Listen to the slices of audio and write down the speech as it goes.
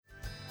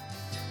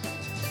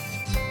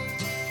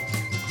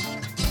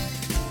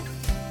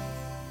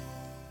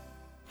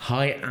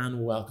Hi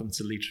and welcome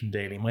to Leitrim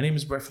Daily. My name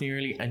is Breffney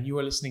Early and you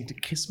are listening to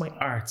Kiss My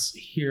Arts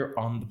here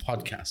on the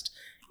podcast.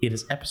 It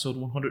is episode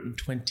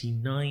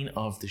 129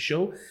 of the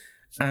show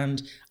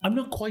and I'm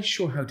not quite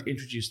sure how to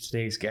introduce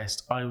today's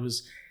guest.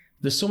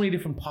 There's so many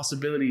different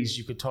possibilities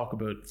you could talk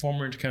about.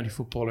 Former inter-county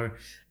footballer,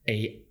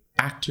 a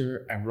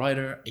actor, a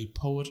writer, a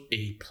poet,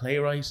 a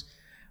playwright.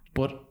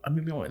 But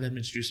maybe I want to let him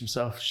introduce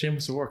himself.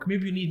 Seamus O'Rourke.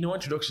 Maybe you need no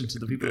introduction to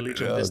the people of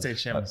Leitrim at this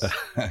stage, Seamus.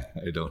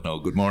 I don't know.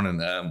 Good morning.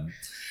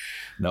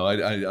 No,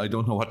 I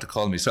don't know what to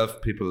call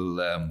myself. People,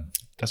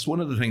 that's one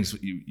of the things,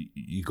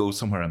 you go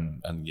somewhere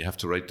and you have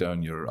to write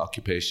down your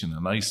occupation.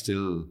 And I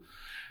still,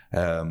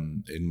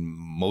 in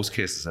most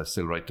cases, I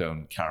still write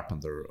down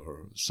carpenter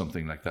or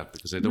something like that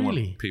because I don't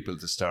want people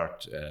to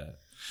start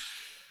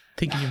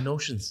thinking of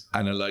notions,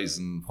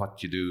 analysing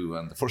what you do.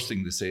 And the first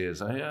thing they say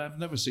is, I've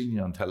never seen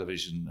you on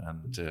television.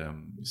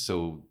 And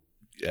so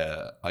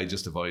I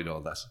just avoid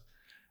all that.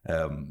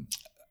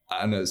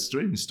 And a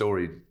strange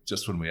story,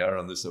 just when we are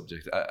on this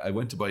subject, I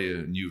went to buy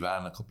a new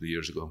van a couple of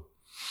years ago.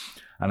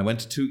 And I went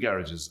to two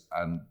garages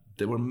and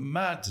they were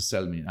mad to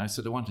sell me. I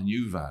said, I want a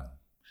new van.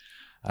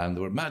 And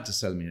they were mad to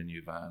sell me a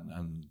new van.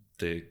 And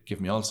they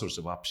gave me all sorts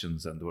of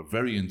options and they were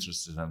very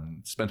interested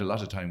and spent a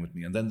lot of time with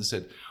me. And then they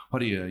said,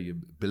 are you a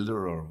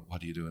builder or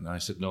what do you do? And I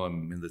said, no,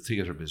 I'm in the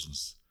theatre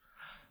business.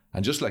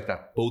 And just like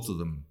that, both of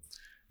them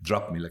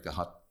dropped me like a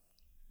hot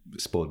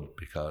spud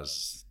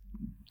because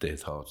they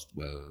thought,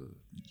 well,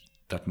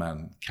 that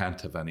man can't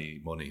have any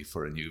money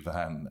for a new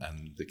van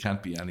and there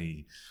can't be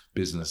any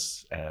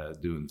business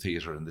doing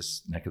theatre in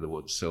this neck of the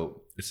woods.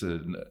 So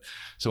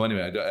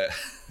anyway,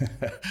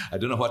 I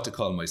don't know what to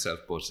call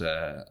myself, but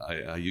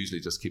I usually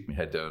just keep my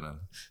head down and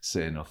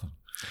say nothing.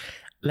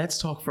 Let's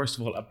talk first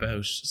of all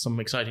about some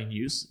exciting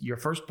news. Your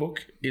first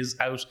book is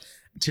out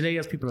today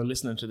as people are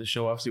listening to the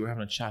show. Obviously, we're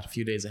having a chat a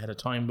few days ahead of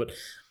time, but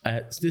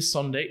this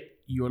Sunday,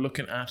 you're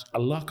looking at a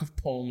lock of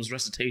poems,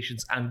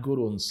 recitations and good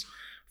ones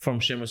from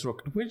Seamus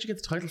O'Rourke. Where did you get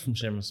the title from,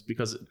 Seamus?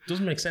 Because it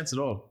doesn't make sense at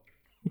all.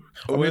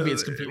 Or maybe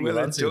it's completely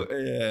random.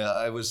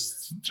 I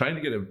was trying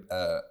to get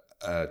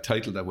a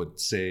title that would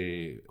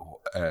say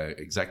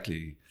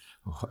exactly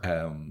what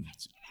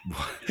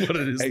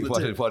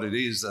it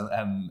is,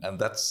 and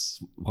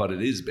that's what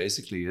it is.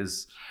 Basically,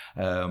 is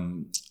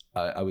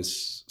I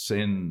was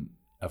saying,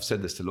 I've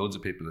said this to loads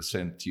of people. I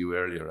sent to you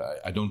earlier.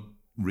 I don't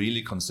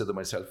really consider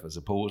myself as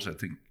a poet. I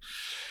think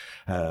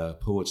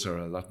poets are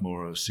a lot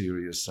more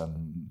serious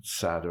and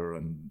sadder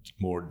and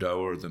more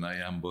dour than I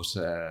am, but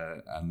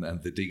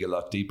and they dig a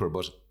lot deeper.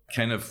 But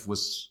kind of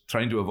was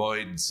trying to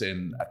avoid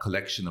saying a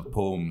collection of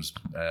poems.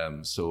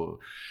 So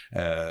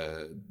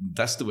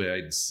that's the way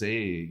I'd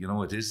say.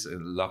 It is a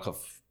lot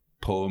of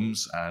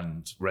poems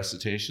and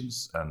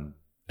recitations and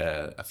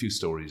a few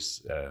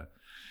stories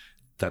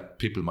that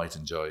people might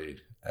enjoy.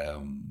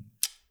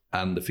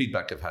 And the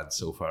feedback I've had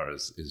so far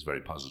is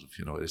very positive.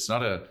 It's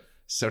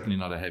certainly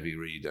not a heavy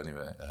read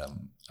anyway.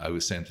 I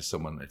was saying to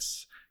someone,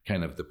 it's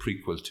kind of the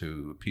prequel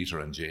to Peter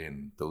and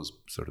Jane, those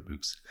sort of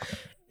books.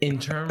 In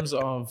terms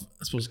of,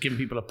 I suppose, giving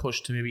people a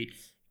push to maybe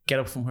get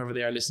up from wherever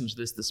they are listening to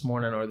this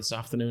morning or this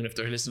afternoon, if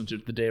they're listening to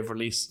the day of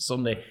release,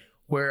 Sunday,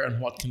 where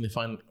and what can they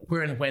find,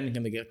 where and when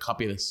can they get a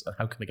copy of this?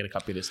 How can they get a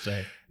copy of this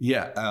today?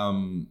 Yeah,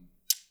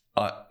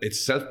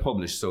 it's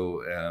self-published,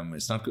 so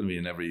it's not going to be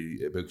in every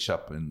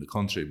bookshop in the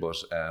country, but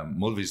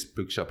Mulvey's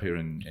bookshop here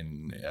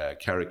in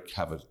Carrick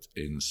have it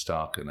in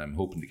stock, and I'm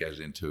hoping to get it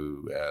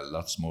into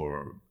lots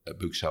more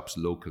bookshops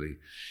locally.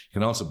 You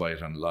can also buy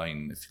it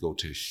online if you go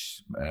to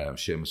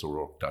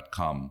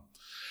SeamusO'Rourke.com.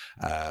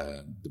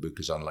 The book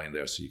is online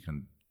there, so you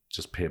can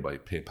just pay by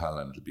PayPal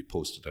and it'll be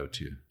posted out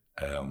to you.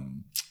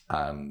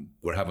 And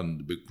we're having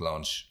the book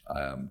launch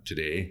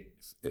today,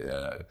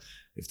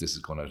 if this is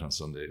going out on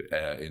Sunday,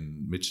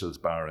 in Mitchell's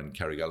Bar in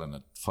Carrigallen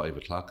at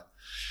 5:00.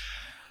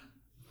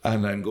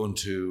 And I'm going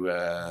to,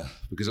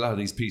 because a lot of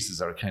these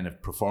pieces are kind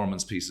of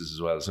performance pieces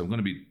as well, so I'm going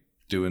to be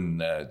doing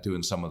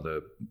some of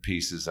the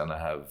pieces, and I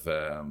have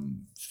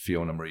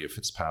Fiona Maria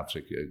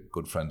Fitzpatrick, a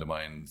good friend of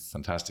mine,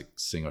 fantastic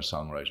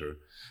singer-songwriter,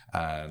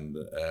 and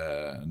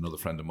another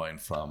friend of mine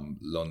from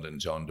London,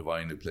 John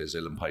Devine, who plays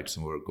uilleann pipes,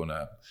 and we're going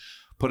to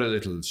put a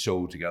little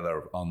show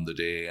together on the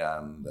day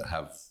and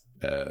have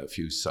a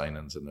few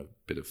signings and a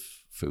bit of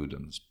food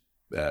and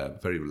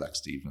very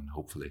relaxed evening,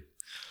 hopefully.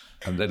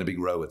 And then a big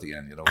row at the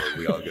end, where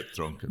we all get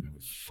drunk and we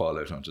fall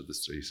out onto the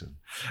street. And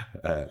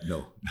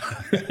no.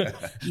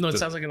 No, it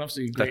sounds like an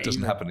absolutely great That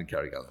doesn't evening. happen in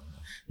Carrigallen.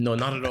 No,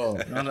 not at all.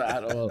 Not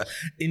at all.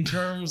 In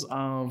terms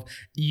of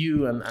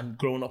you and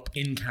growing up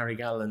in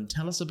Carrigallen,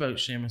 tell us about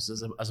Seamus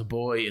as a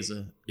boy, as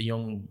a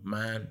young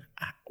man.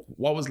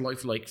 What was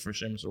life like for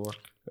Seamus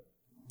O'Rourke?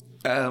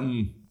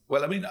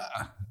 Well, I mean,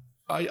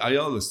 I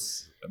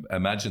always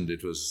imagined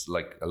it was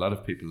like a lot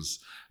of people's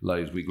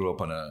lives. We grew up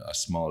on a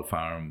small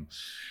farm,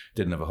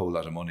 didn't have a whole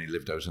lot of money,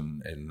 lived out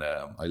in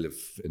I live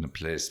in a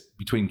place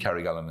between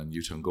Carrigallen and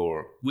Newton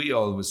Gore. We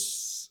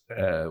always,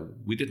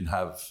 we didn't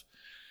have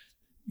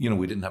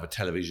a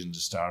television to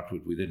start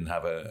with. We didn't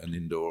have an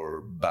indoor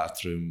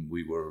bathroom.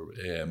 We were,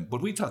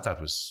 but we thought that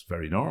was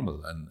very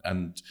normal.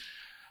 And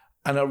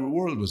And our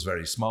world was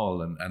very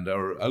small, and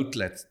our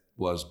outlet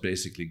was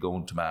basically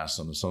going to Mass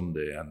on a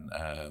Sunday, and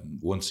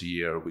once a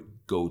year we'd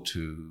go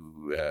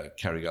to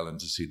Carrigallen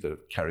to see the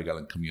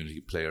Carrigallen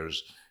community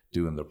players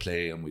doing their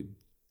play, and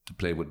the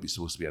play would be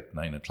supposed to be at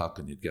 9 o'clock,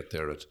 and you'd get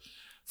there at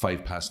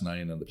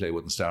 9:05, and the play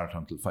wouldn't start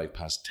until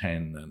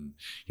 10:05, and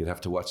you'd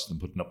have to watch them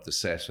putting up the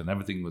set, and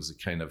everything was a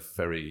kind of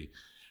very...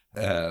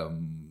 there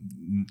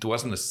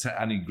wasn't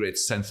any great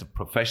sense of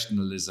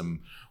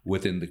professionalism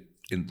in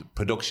the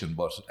production,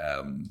 but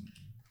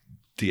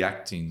the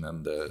acting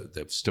and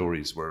the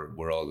stories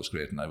were always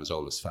great, and I was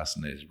always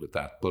fascinated with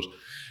that. But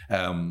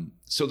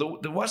so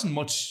there wasn't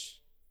much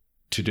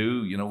to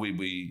do. You know,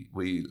 we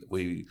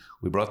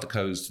brought the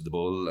cows to the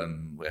bull,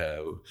 and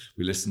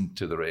we listened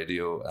to the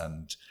radio,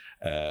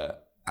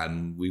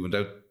 and we went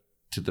out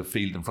to the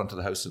field in front of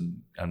the house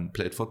and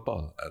played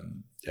football.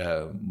 And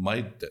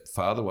my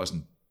father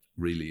wasn't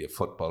really a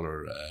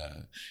footballer.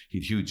 He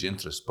had huge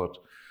interest, but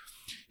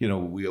you know,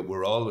 we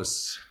were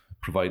always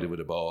provided with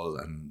a ball,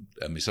 and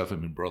myself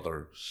and my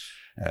brother,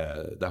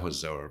 that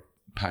was our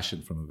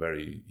passion from a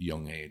very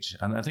young age.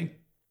 And I think,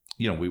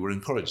 you know, we were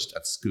encouraged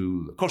at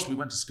school. Of course, we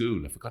went to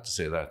school. I forgot to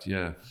say that.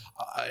 Yeah,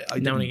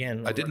 now and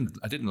again. I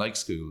didn't like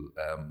school.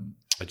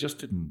 I just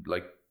didn't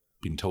like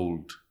being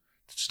told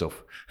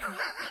stuff.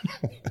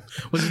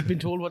 Was it being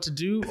told what to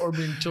do, or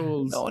being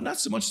told? No, not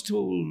so much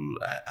told.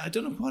 I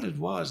don't know what it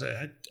was.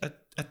 I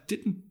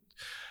didn't.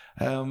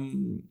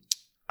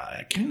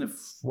 I kind of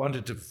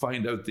wanted to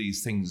find out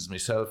these things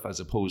myself, as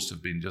opposed to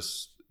being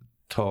just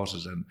taught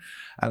it. And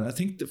I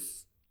think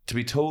to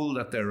be told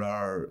that there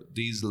are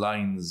these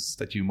lines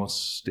that you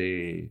must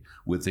stay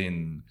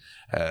within,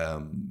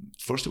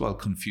 first of all,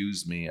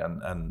 confused me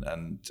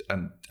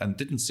and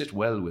didn't sit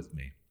well with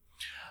me.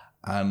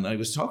 And I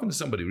was talking to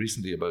somebody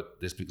recently about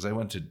this, because I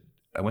went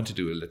to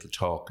do a little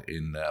talk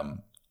in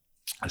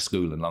a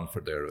school in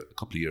Longford there a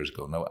couple of years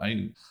ago. Now,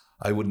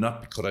 I would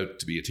not be cut out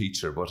to be a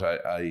teacher, but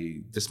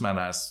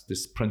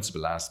this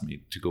principal asked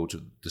me to go to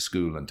the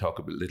school and talk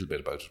a little bit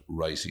about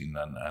writing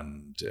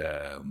and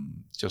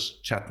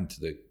just chatting to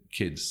the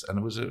kids. And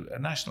it was a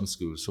national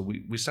school. So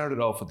we started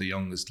off with the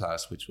youngest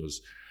class, which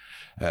was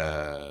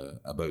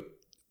about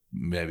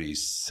maybe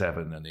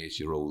 7 and 8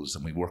 year olds.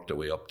 And we worked our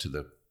way up to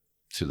the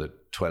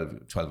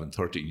 12 and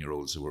 13 year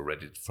olds who were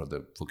ready for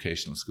the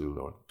vocational school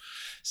or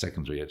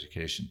secondary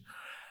education.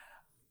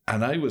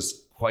 And I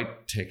was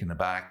quite taken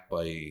aback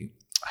by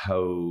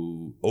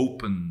how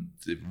open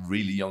the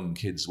really young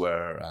kids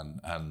were,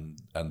 and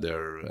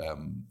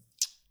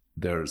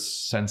their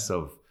sense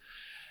of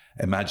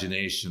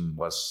imagination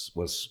was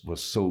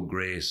so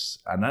great.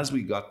 And as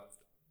we got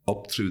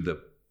up through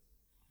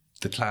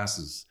the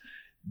classes,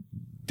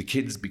 the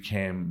kids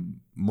became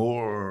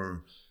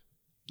more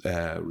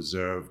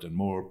reserved and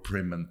more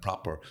prim and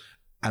proper,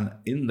 and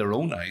in their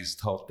own eyes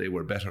thought they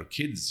were better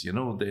kids. You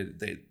know,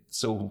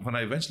 so when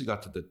I eventually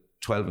got to the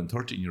 12 and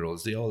 13 year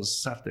olds, they all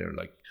sat there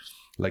like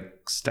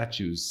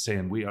statues,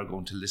 saying, "We are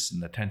going to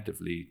listen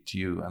attentively to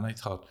you." And I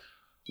thought,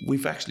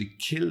 we've actually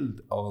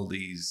killed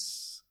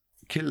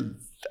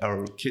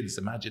our kids'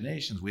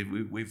 imaginations.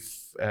 We've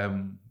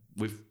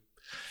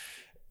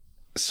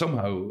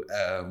somehow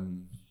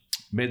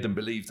made them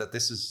believe that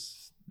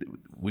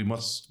we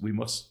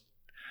must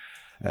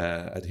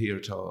adhere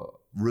to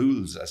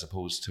rules as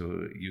opposed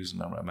to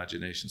using our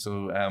imagination.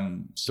 So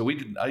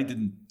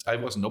I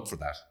wasn't up for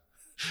that.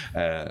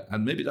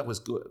 And maybe that was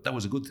good. That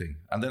was a good thing.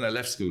 And then I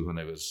left school when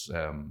I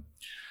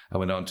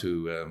went on to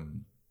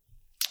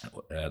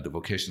the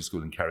vocational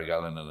school in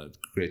Carrigallen, and had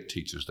great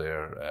teachers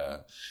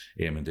there.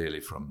 Eamon Daly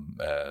from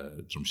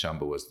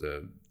Drumshanbo was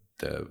the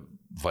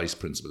vice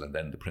principal, and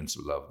then the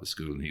principal of the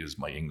school, and he was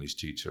my English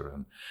teacher.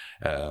 And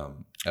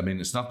I mean,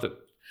 it's not that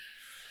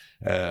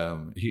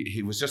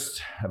he was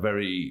just a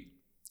very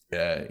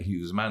he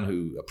was a man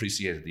who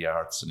appreciated the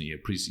arts, and he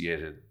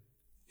appreciated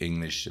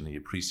English, and he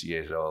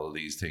appreciated all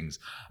these things.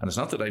 And it's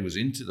not that I was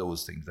into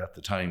those things at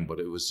the time, but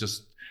it was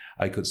just,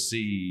 I could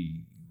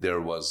see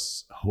there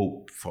was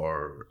hope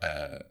for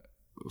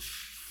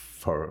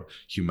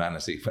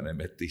humanity when I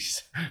met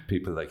these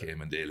people like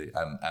Eamon Daly.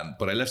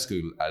 But I left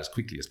school as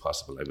quickly as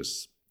possible.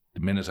 The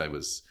minute I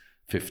was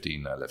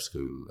 15, I left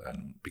school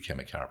and became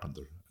a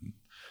carpenter. And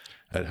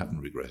I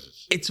haven't regretted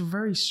it. It's a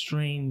very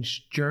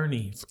strange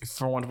journey,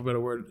 for want of a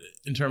better word,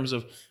 in terms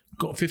of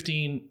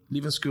 15,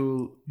 leaving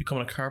school,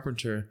 becoming a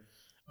carpenter.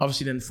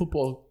 Obviously, then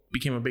football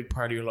became a big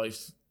part of your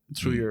life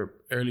through your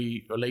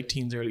early or late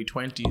teens, early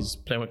 20s,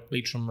 playing with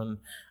Leitrim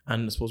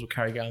and I suppose with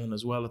Carrigallen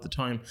as well at the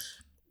time.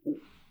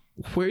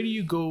 Where do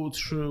you go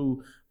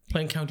through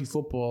playing county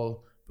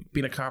football,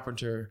 being a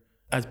carpenter,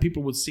 as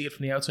people would see it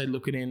from the outside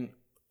looking in,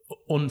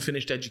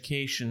 unfinished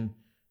education,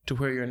 to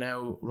where you're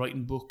now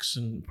writing books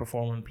and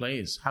performing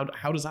plays?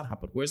 How does that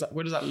happen? Where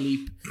does that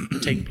leap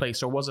take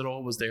place, or was it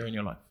always there in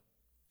your life?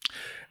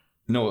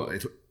 No,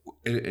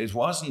 it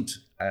wasn't.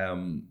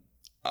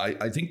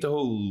 I think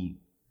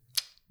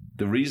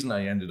the reason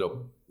I ended up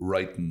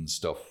writing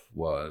stuff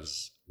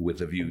was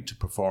with a view to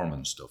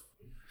performing stuff,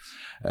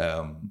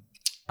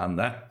 and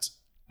that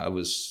I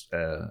was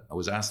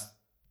asked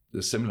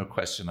a similar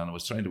question, and I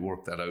was trying to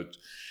work that out.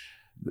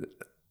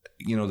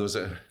 You know,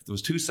 there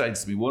was two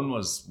sides to me. One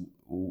was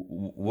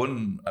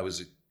I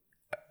was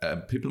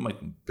people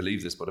mightn't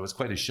believe this, but I was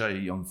quite a shy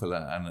young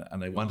fella,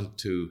 and I wanted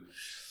to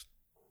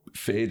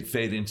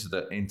fade into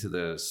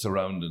the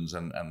surroundings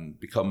and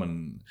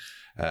becoming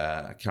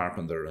a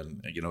carpenter,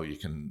 and you know,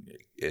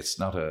 it's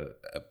not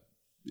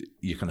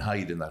you can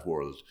hide in that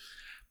world.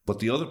 But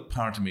the other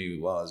part of me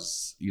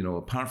was, you know,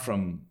 apart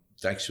from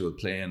the actual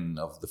playing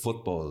of the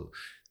football,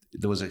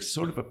 there was a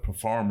sort of a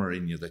performer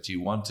in you that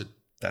you wanted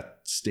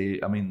that stage.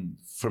 I mean,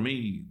 for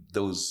me,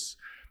 those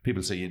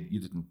people say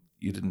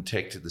you didn't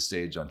take to the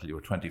stage until you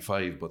were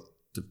 25, but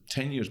the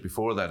 10 years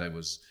before that, I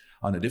was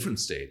on a different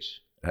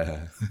stage.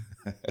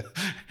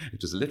 It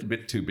was a little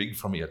bit too big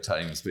for me at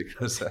times,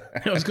 because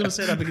I was going to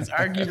say that, because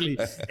arguably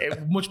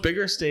a much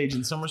bigger stage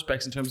in some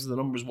respects in terms of the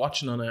numbers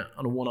watching on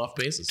a one-off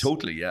basis.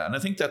 Totally, yeah, and I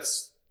think that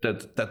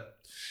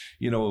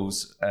you know,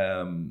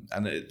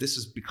 this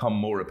has become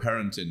more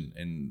apparent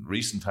in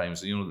recent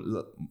times. You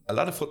know, a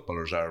lot of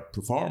footballers are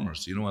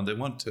performers, you know, and they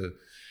want to,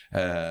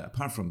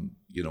 apart from,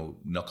 you know,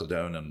 knuckle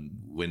down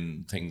and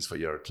win things for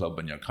your club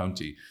and your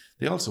county,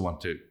 they also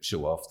want to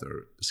show off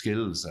their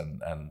skills,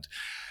 and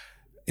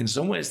in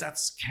some ways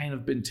that's kind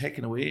of been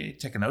taken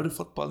out of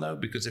football now,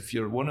 because if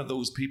you're one of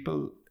those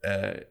people,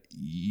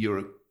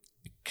 you're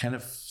kind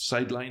of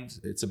sidelined.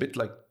 It's a bit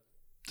like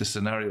the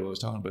scenario I was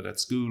talking about at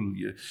school.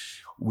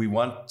 We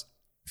want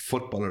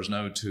footballers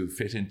now to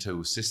fit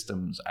into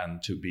systems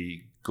and to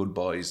be good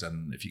boys,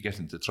 and if you get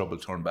into trouble,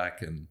 turn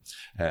back and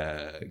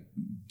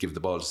give the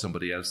ball to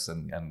somebody else,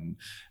 and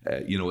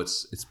you know,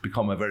 it's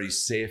become a very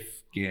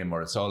safe game,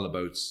 or it's all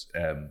about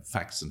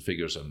facts and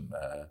figures, and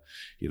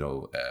you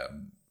know,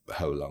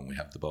 how long we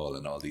have the ball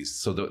and all these.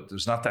 So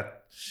there's not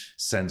that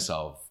sense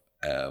of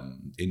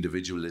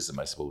individualism,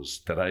 I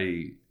suppose, that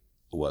I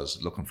was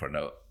looking for.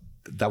 Now,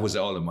 that was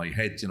all in my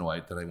head, you know,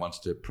 that I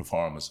wanted to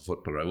perform as a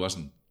footballer. I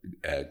wasn't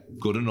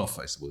good enough,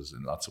 I suppose,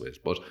 in lots of ways.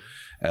 But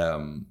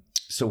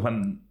so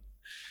when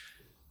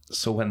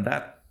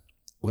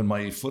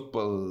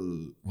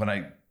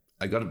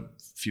I got a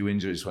few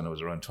injuries when I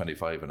was around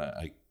 25, and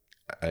I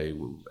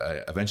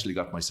eventually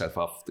got myself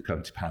off the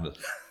county panel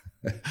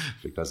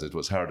because it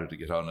was harder to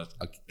get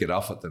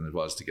off it than it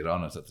was to get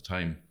on it at the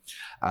time.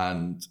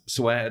 And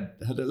so I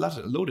had a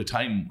load of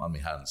time on my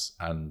hands,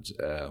 and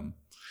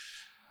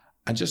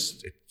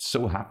just it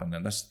so happened,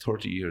 and that's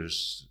 30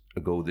 years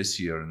ago this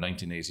year, in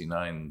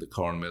 1989, the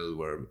Cornmill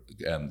were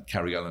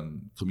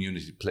Carrigallen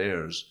community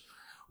players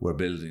were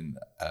building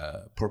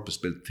a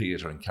purpose-built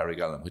theatre in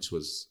Carrigallen, which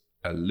was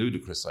a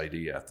ludicrous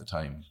idea at the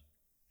time.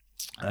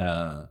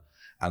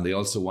 And they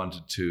also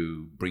wanted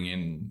to bring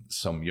in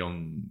some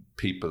young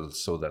people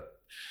so that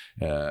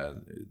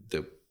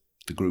the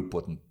group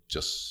wouldn't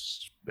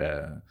just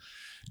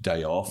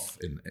die off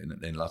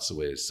in lots of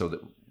ways. So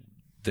that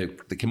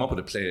they came up with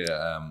a play.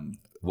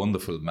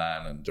 Wonderful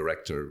man and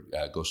director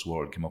Gus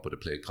Ward came up with a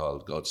play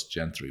called God's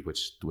Gentry,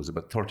 which there was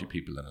about 30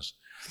 people in it,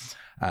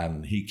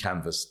 and he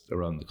canvassed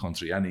around the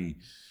country. Any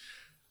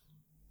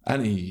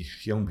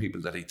young people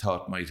that he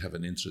thought might have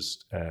an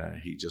interest,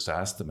 he just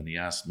asked them, and he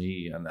asked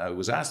me, and I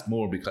was asked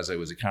more because I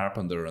was a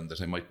carpenter and that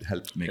I might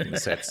help making the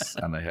sets,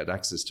 and I had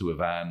access to a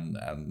van,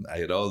 and I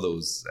had all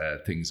those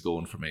things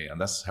going for me,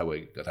 and that's how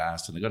I got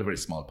asked, and I got a very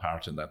small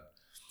part in that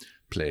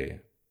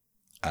play.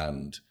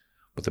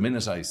 But the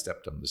minute I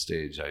stepped on the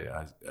stage,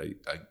 there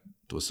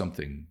was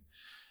something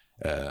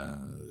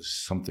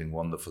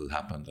wonderful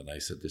happened, and I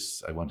said,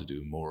 I want to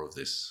do more of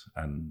this.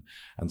 And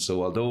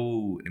so,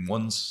 although in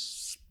one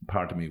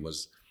part of me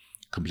was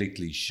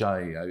completely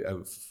shy,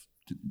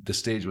 the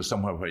stage was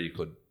somewhere where you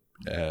could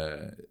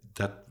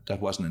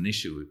that wasn't an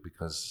issue,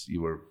 because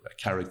you were a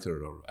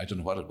character, or I don't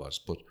know what it was,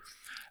 but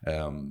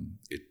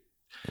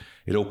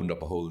it opened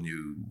up a whole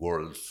new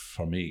world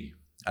for me.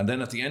 And then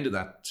at the end of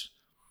that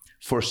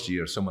first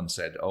year, someone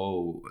said,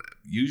 "Oh,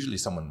 usually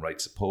someone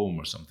writes a poem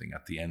or something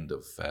at the end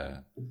of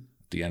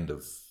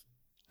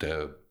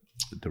the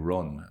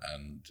run,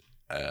 and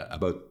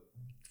about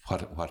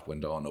what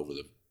went on over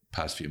the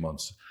past few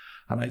months."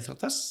 And I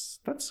thought that's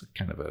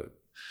kind of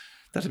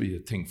that'd be a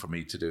thing for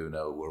me to do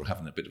now. We're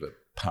having a bit of a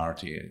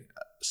party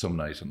some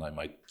night, and I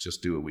might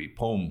just do a wee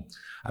poem.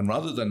 And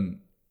rather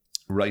than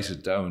write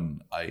it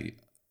down, I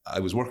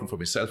was working for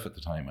myself at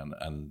the time,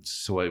 and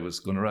so I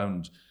was going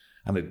around,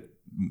 and I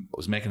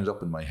was making it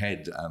up in my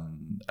head,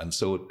 and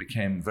so it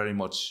became very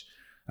much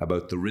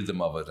about the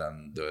rhythm of it,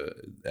 and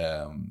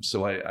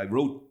so I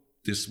wrote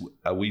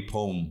a wee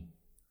poem,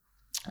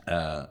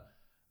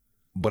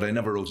 but I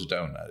never wrote it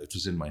down. It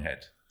was in my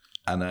head,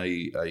 and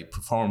I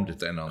performed it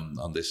then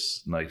on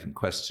this night in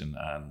question,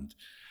 and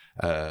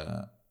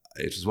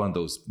it was one of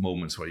those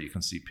moments where you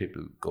can see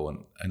people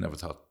going, "I never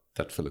thought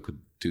that fella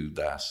could do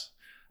that,"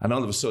 and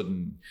all of a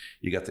sudden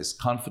you get this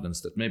confidence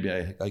that maybe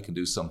I can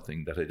do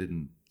something that I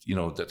didn't. You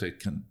know, that I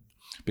can,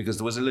 because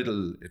it was a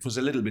little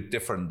bit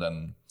different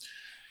than,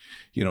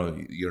 you know,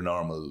 your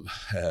normal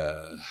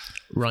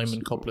rhyme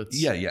and couplets.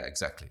 Yeah,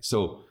 exactly.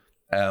 So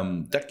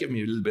that gave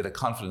me a little bit of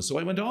confidence. So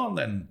I went on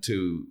then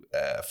to,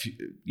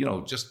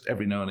 just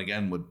every now and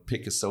again would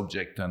pick a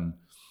subject and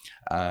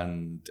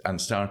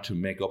start to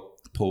make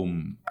up the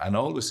poem, and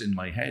always in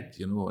my head.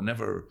 I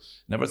never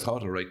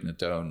thought of writing it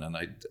down, and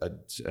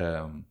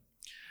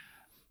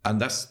and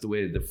that's the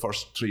way the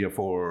first 3 or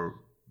 4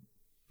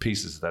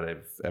 pieces that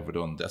I've ever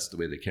done, that's the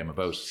way they came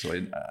about. So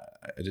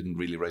I didn't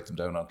really write them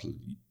down until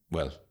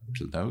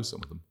now,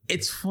 some of them.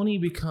 It's funny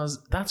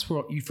because that's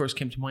where you first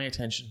came to my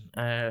attention.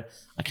 I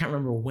can't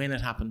remember when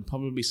it happened,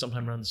 probably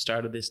sometime around the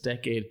start of this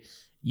decade.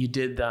 You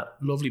did that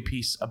lovely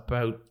piece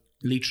about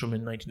Leitrim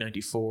in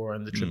 1994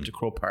 and the trip to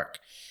Croke Park.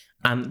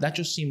 And that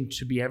just seemed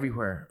to be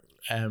everywhere.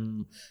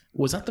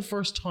 Was that the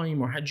first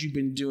time, or had you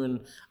been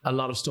doing a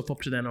lot of stuff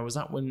up to then, or was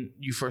that when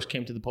you first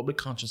came to the public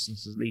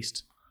consciousness at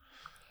least?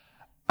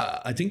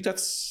 I think that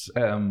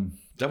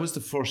was the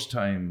first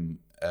time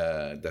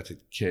that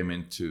it came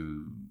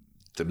into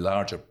the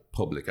larger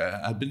public.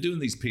 I'd been doing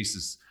these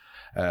pieces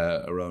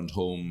around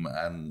home,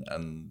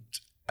 and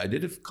I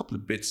did a couple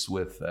of bits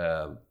with,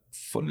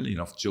 funnily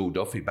enough, Joe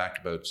Duffy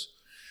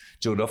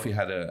Joe Duffy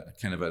had a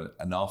kind of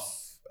an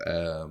off.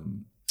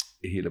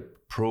 He had a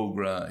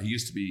program. He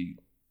used to be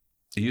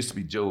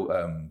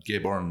Gay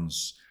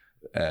Byrne's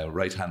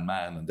right hand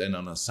man, and then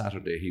on a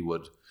Saturday he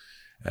would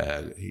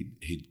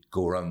he'd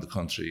go around the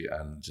country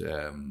and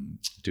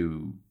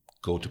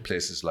go to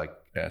places like,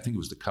 I think it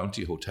was the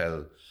County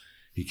Hotel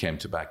he came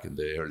to back in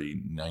the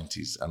early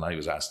 90s, and I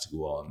was asked to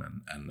go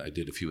on, and I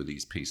did a few of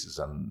these pieces,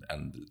 and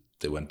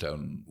they went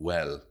down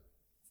well.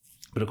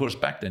 But of course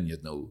back then you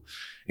had no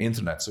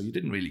internet, so you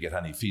didn't really get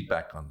any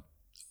feedback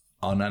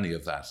on any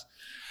of that.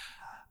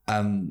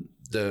 And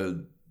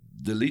the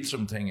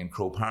Leitrim thing in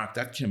Croke Park,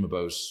 that came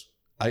about,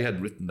 I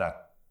had written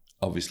that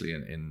obviously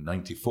in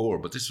 94,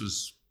 but this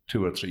was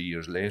 2 or 3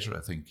 years later,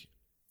 I think,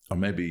 or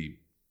maybe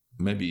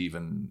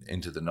even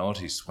into the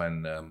noughties,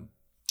 when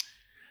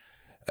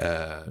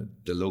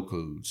the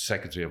local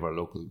secretary of our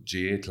local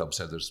GA club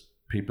said there's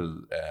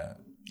people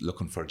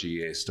looking for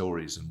GA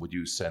stories,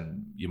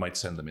 and you might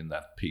send them in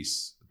that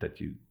piece that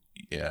you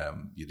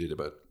did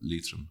about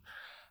Leitrim.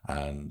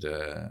 And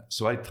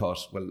so I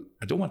thought, well,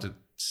 I don't want to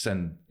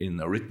send in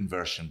a written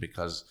version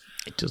because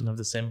it doesn't have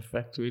the same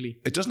effect, really.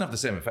 It doesn't have the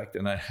same effect,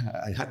 and I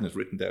hadn't it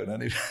written down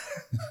anyway.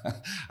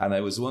 And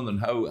I was wondering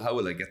how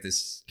will I get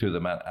this to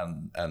them,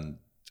 and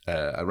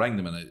I rang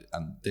them,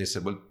 and they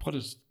said, well, put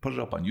it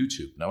up on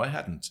YouTube. Now I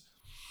hadn't.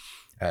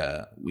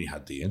 We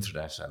had the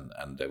internet,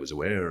 and I was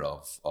aware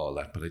of all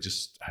that, but I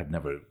just had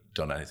never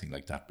done anything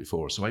like that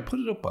before. So I put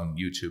it up on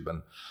YouTube,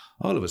 and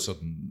all of a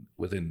sudden,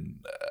 within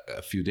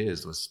a few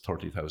days, there was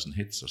 30,000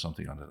 hits or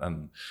something on it.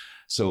 And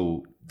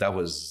so that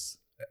was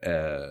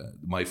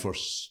my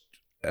first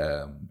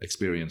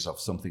experience of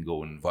something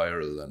going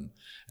viral.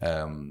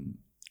 And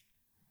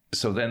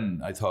so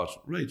then I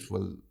thought, right,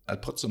 well, I'll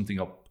put something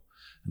up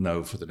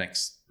now for the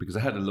next, because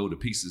I had a load of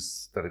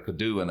pieces that I could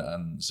do.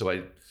 And so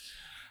I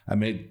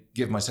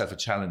give myself a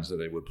challenge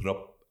that I would put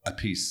up a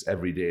piece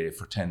every day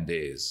for 10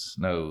 days.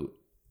 Now,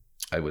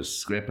 I was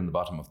scraping the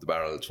bottom of the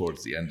barrel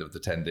towards the end of the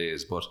 10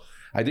 days, but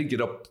I did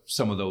get up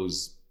some of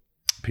those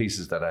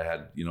pieces that I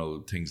had,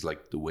 things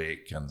like The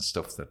Wake and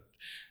stuff that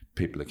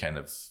people kind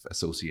of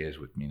associate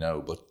with me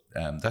now. But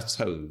that's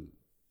how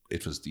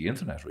it was, the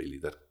internet really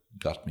that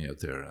got me out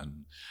there.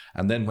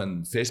 And then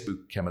when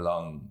Facebook came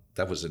along,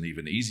 that was an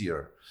even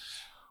easier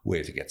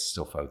way to get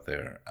stuff out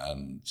there.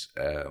 And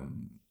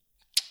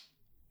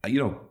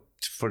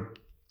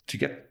to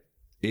get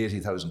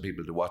 80,000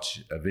 people to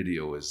watch a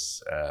video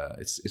is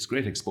it's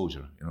great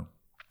exposure,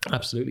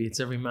 Absolutely,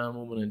 it's every man,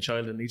 woman, and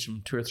child in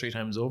Leitrim 2 or 3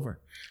 times over.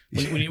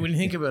 When you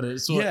think about it,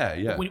 so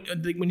yeah. When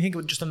you think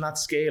about it just on that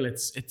scale,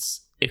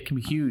 it can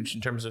be huge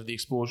in terms of the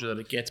exposure that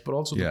it gets, but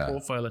also the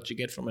profile that you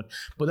get from it.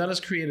 But that has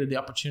created the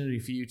opportunity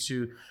for you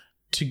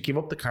to give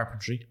up the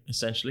carpentry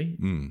essentially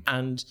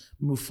and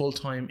move full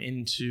time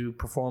into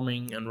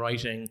performing and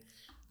writing.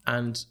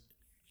 And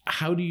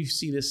how do you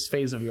see this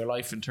phase of your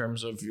life in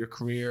terms of your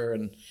career,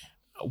 and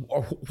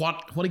or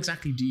what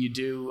exactly do you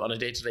do on a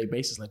day-to-day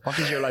basis? Like, what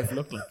does your life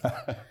look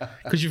like?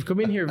 Because you've come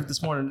in here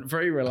this morning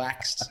very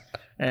relaxed.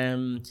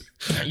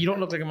 You don't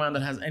look like a man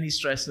that has any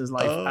stress in his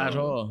life at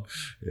all.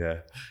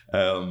 Yeah.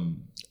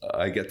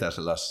 I get that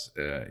a lot.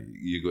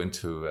 You go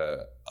into,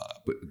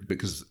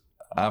 because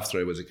after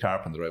I was a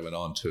carpenter, I went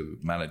on to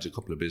manage a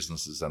couple of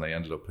businesses, and I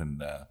ended up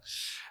in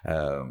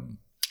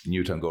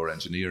Newtown Gore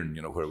Engineering,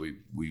 where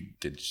we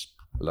did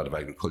a lot of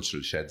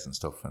agricultural sheds and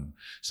stuff, and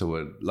so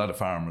a lot of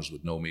farmers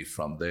would know me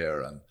from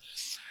there.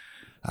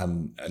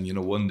 And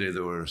one day they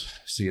were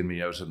seeing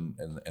me out in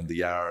the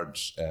yard,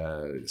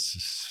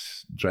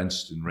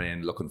 drenched in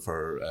rain, looking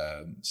for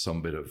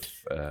some bit of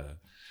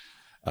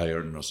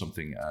iron or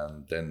something.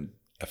 And then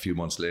a few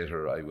months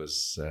later, I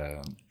was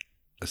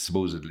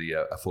supposedly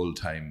a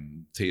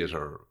full-time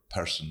theatre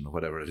person, or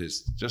whatever it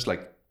is, just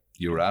like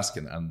you were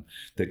asking. And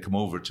they'd come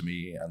over to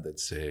me and they'd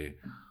say,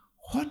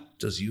 what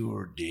does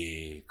your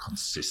day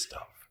consist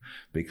of?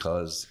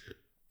 Because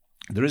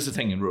there is a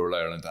thing in rural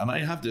Ireland, and I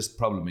have this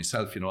problem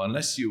myself,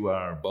 unless you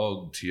are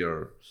bogged to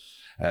your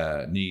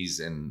knees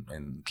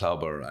in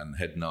clobber and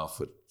heading off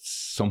with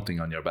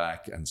something on your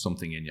back and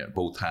something in your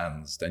both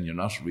hands, then you're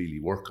not really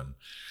working.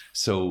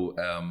 So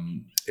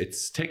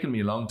it's taken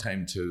me a long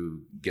time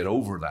to get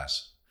over that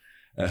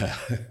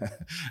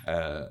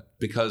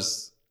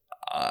because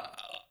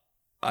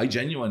I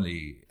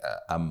genuinely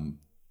am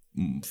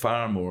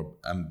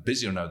I'm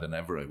busier now than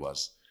ever I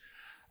was,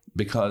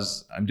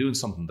 because I'm doing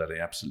something that I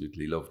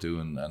absolutely love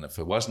doing. And if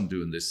I wasn't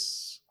doing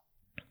this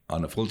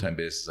on a full-time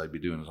basis, I'd be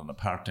doing it on a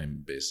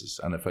part-time basis.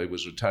 And if I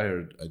was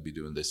retired, I'd be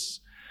doing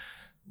this,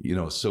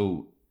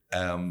 so,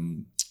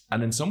 and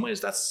in some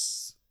ways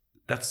that's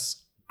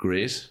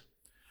great,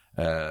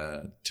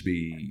 to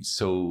be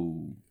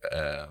so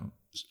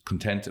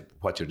content at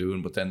what you're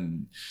doing. But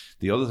then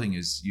the other thing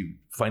is you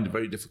find it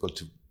very difficult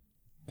to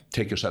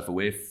take yourself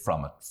away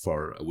from it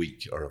for a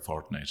week or a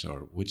fortnight,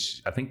 or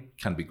which I think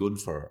can be good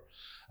for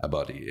a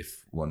body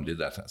if one did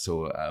that.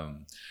 So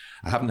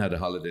I haven't had a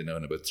holiday now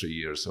in about 3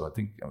 years, so I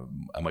think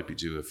I might be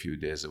due a few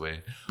days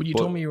away. But you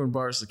told me you were in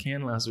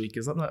Borrisokane last week.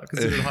 Is that not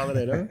considered a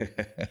holiday though?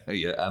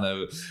 Yeah,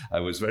 and I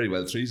was very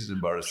well treated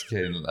in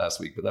Borrisokane last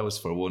week, but that was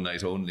for one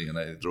night only, and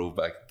I drove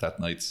back that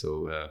night,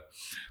 so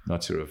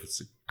not sure if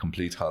it's a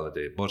complete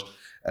holiday. But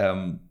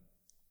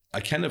I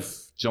kind of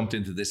jumped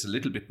into this a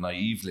little bit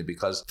naively,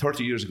 because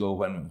 30 years ago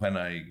when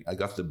I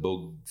got the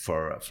bug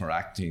for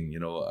acting,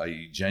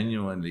 I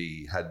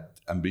genuinely had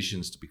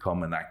ambitions to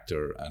become an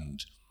actor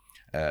and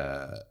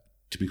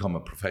to become a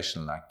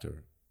professional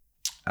actor.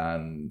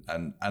 And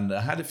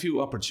I had a few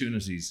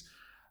opportunities,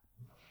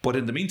 but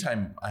in the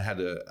meantime, I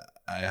had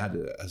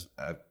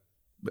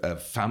a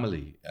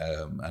family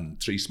and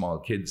 3 small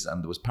kids,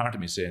 and there was part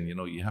of me saying,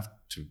 you have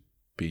to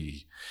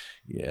be...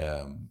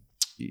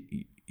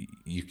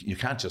 You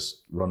can't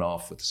just run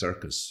off with the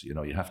circus,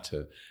 you have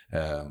to,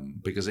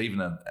 because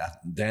even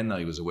then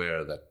I was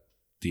aware that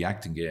the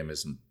acting game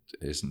isn't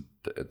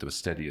the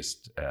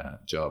steadiest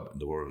job in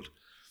the world.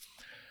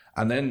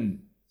 And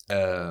then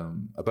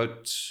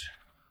about,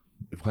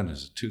 when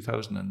is it,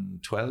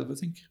 2012, I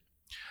think,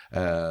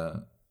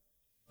 a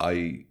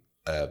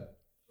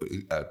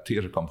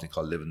theatre company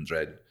called Live and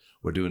Dread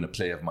were doing a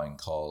play of mine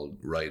called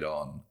Ride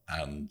On,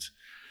 and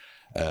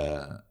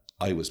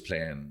I was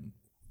playing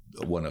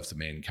one of the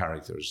main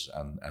characters,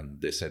 and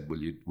they said, will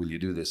you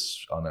do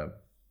this on a,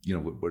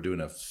 we're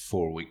doing a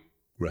 4-week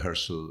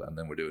rehearsal, and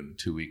then we're doing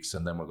 2 weeks,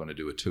 and then we're going to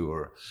do a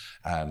tour,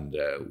 and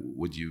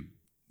would you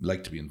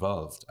like to be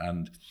involved?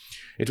 And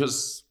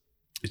it's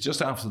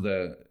just after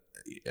the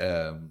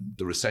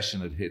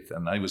recession had hit,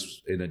 and I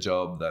was in a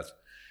job that,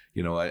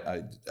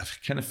 I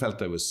kind of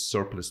felt I was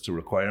surplus to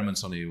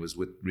requirements, only it was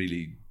with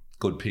really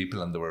good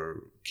people, and they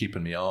were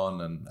keeping me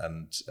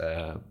on,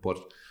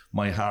 but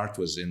my heart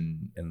was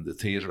in the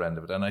theatre end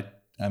of it, and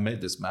I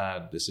made this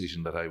mad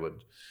decision that I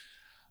would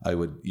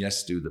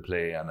yes do the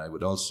play, and I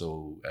would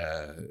also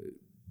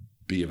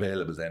be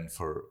available then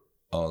for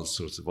all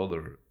sorts of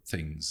other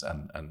things,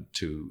 and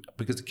to,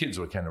 because the kids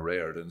were kind of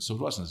reared, and so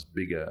it wasn't as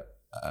big a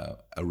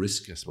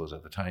risk, I suppose,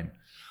 at the time.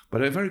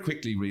 But I very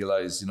quickly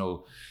realised,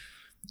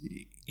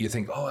 you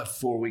think, I have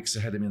 4 weeks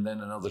ahead of me, and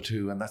then another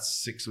 2, and that's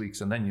 6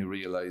 weeks, and then you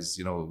realise,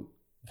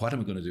 what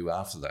am I going to do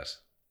after that?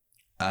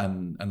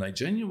 And I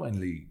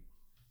genuinely,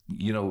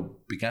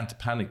 began to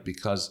panic,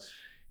 because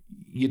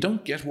you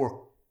don't get work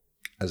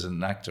as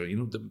an actor.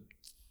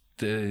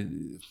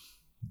 The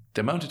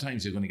amount of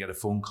times you're going to get a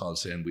phone call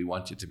saying, we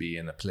want you to be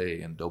in a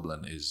play in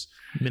Dublin is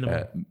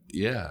minimal.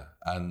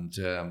 And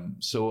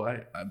so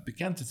I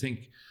began to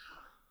think,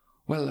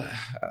 well,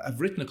 I've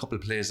written a couple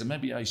of plays, and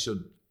maybe I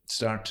should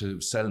start to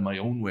sell my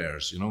own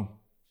wares,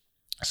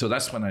 So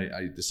that's when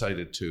I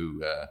decided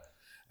to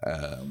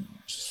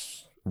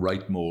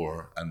write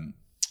more. And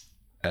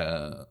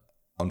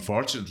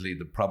unfortunately,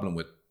 the problem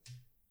with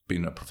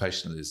being a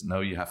professional is now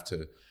you have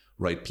to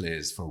write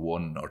plays for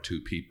 1 or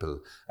 2 people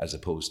as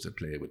opposed to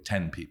play with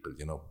 10 people,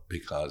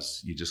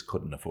 because you just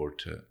couldn't afford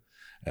to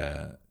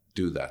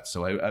do that.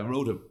 So I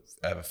wrote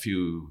a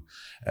few,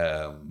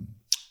 I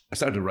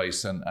started to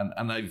write,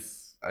 and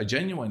I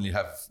genuinely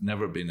have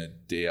never been a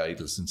day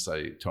idle since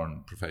I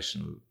turned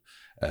professional,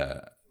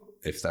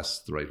 if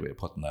that's the right way of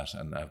putting that.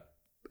 And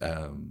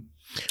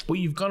but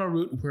you've gone a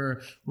route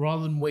where,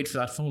 rather than wait for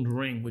that phone to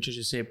ring, which, as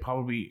you say,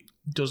 probably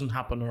doesn't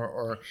happen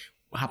or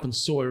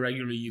happens so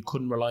irregularly you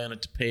couldn't rely on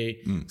it to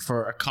pay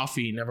for a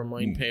coffee, never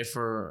mind pay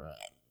for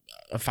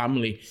a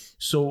family.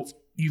 So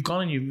you've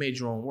gone and you've made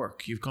your own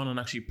work. You've gone and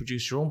actually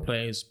produced your own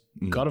plays,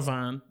 got a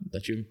van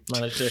that you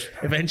managed to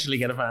eventually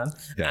get a van,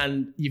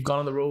 and you've gone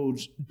on the road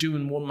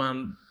doing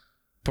one-man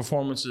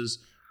performances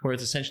where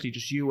it's essentially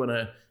just you and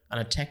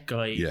a tech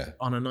guy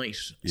on a night.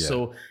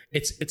 So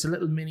it's a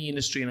little mini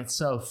industry in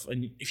itself.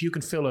 And if you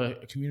can fill a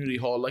community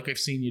hall, like I've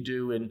seen you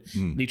do in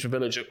Leitrim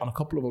Village on a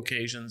couple of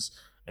occasions,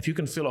 if you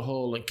can fill a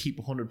hall and keep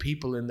 100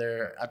 people in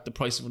there at the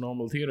price of a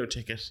normal theatre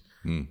ticket,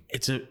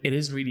 it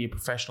is really a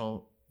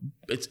professional.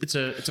 It's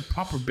a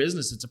proper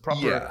business. It's a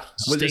proper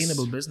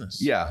sustainable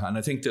business. Yeah, and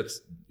I think that,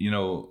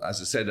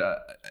 as I said,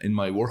 in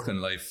my working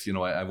life,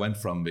 I went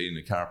from being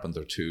a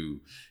carpenter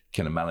to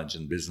kind of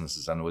managing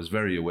businesses, and I was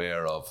very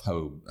aware of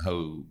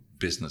how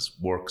business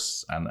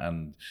works,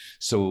 and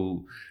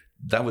so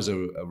that was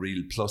a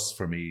real plus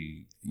for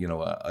me. You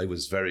know, I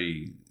was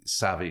very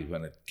savvy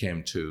when it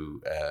came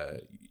to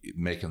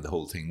making the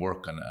whole thing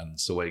work, and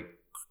so I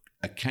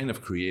kind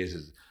of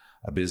created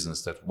a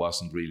business that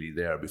wasn't really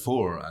there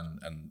before,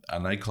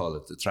 and I call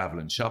it the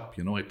traveling shop.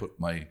 You know, I put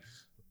my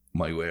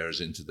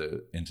wares into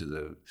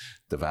the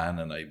van,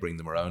 and I bring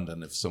them around,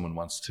 and if someone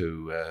wants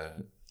to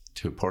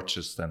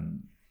purchase,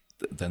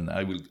 then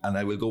I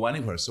will go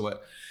anywhere. So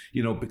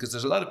you know, because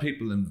there's a lot of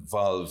people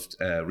involved,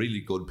 really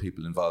good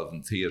people involved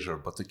in theatre,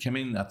 but they come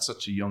in at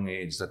such a young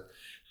age that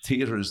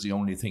theatre is the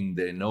only thing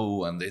they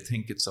know, and they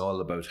think it's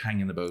all about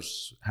hanging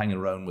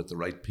around with the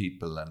right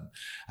people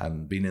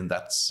and being in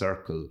that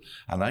circle.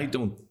 And I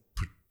don't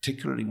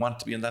particularly want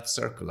to be in that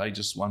circle. I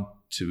just want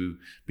to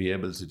be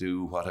able to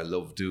do what I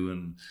love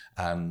doing,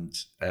 and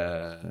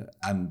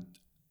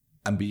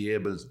be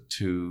able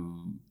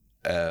to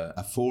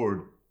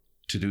afford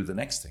to do the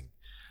next thing.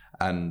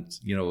 And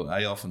you know,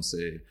 I often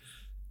say,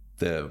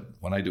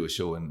 when I do a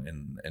show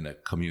in a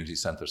community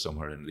centre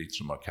somewhere in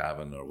Leitrim or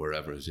Cavan or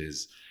wherever it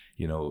is,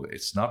 you know,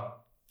 it's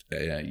not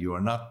you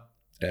are not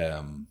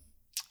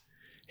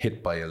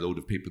hit by a load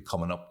of people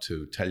coming up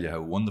to tell you how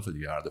wonderful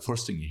you are. The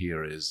first thing you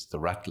hear is the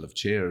rattle of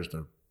chairs.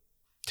 They're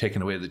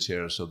taking away the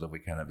chairs so that we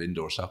can have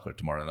indoor soccer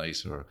tomorrow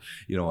night, or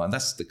you know, and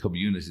that's the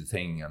community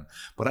thing.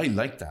 But I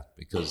like that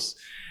because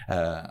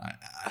I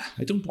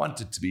don't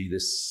want it to be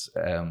this.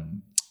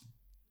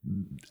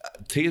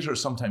 Theatre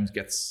sometimes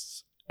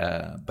gets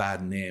a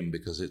bad name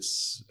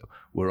because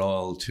we're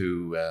all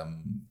too.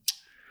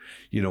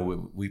 You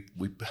know, we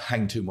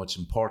hang too much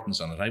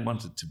importance on it. I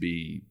want it to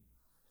be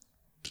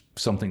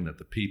something that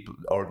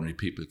ordinary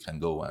people can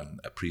go and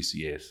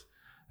appreciate.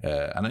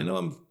 And I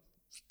know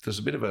there's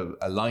a bit of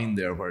a line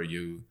there where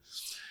you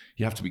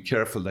have to be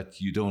careful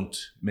that you don't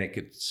make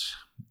it,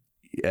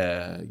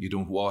 you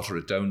don't water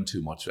it down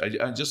too much.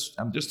 I'm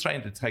just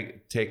trying to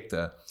take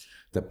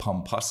the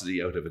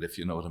pomposity out of it, if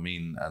you know what I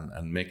mean,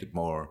 and make it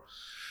more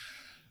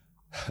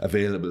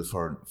available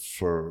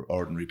for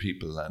ordinary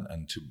people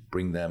and to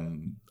bring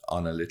them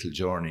on a little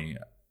journey.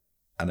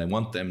 And I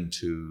want them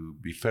to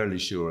be fairly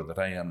sure that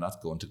I am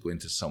not going to go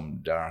into some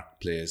dark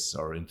place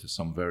or into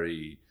some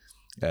very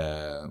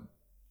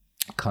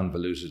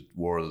convoluted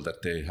world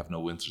that they have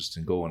no interest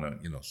in going,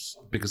 you know,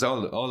 because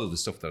all of the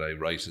stuff that I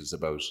write is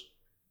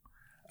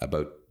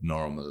about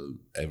normal,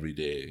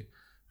 everyday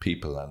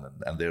people,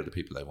 and they're the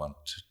people I want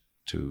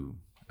to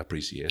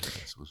appreciate it,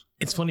 I suppose.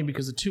 It's funny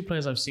because the two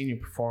plays I've seen you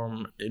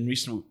perform in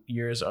recent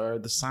years are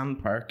The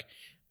Sandpark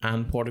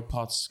and Porter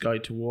Potts'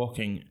 Guide to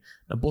Walking.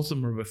 Now, both of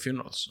them are about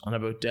funerals and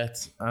about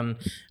death,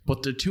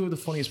 but they're two of the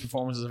funniest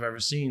performances I've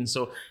ever seen.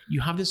 So you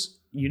have this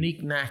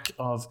unique knack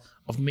of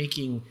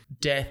making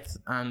death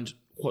and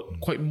what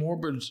quite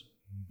morbid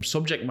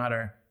subject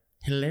matter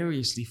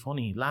hilariously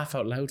funny, laugh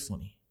out loud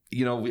funny.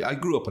 You know, I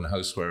grew up in a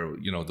house where,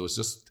 you know, there was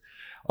just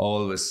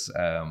always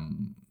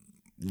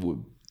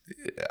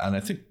and I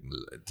think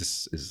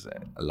this is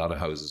a lot of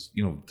houses,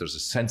 you know, there's a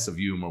sense of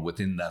humor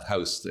within that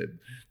house.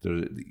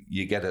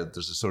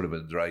 There's a sort of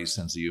a dry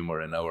sense of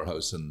humor in our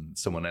house and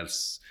someone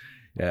else.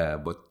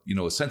 But, you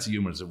know, a sense of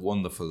humor is a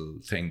wonderful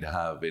thing to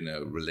have in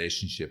a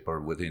relationship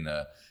or within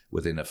a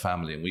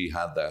family. And we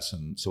had that.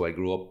 And so I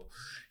grew up,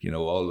 you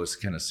know, always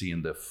kind of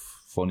seeing the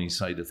funny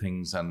side of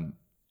things. And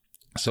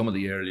some of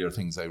the earlier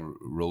things I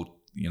wrote,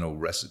 you know,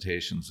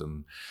 recitations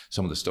and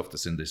some of the stuff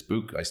that's in this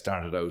book, I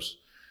started out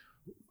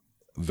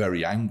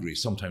very angry,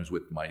 sometimes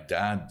with my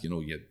dad. You know,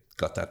 you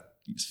got that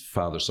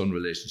father-son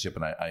relationship,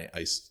 and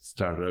I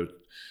started out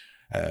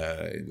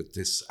with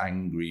this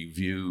angry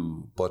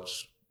view. But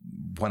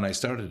when I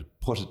started to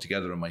put it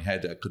together in my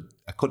head,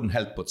 I couldn't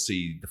help but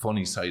see the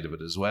funny side of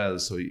it as well.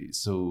 So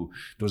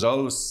there was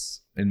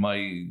always,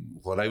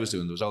 what I was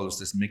doing, there was always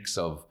this mix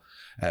of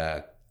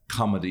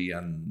comedy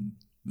and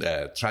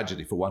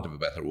tragedy, for want of a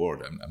better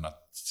word. I'm not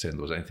saying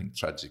there was anything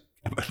tragic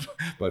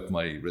about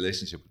my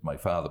relationship with my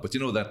father, but you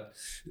know that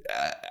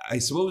I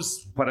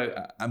suppose what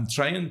I'm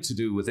trying to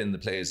do within the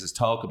plays is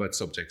talk about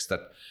subjects that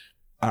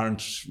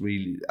aren't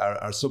really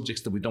are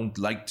subjects that we don't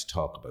like to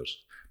talk about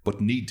but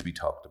need to be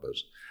talked about,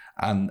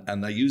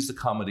 and I use the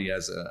comedy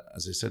as I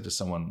said to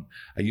someone,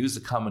 I use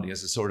the comedy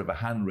as a sort of a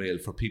handrail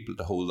for people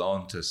to hold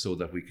on to so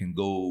that we can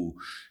go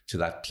to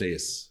that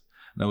place.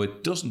 Now,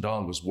 it doesn't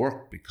always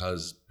work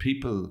because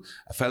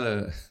a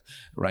fella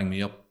rang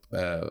me up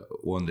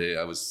one day.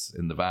 I was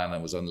in the van, I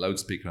was on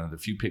loudspeaker, and a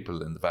few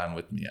people in the van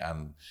with me,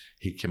 and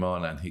he came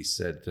on and he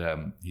said,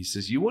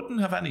 you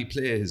wouldn't have any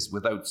plays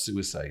without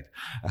suicide.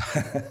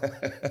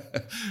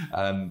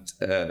 And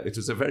it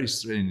was a very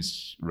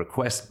strange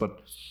request,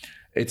 but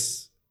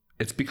it's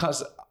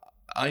because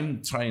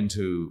I'm trying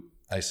to,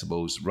 I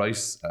suppose,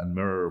 write and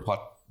mirror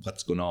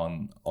what's going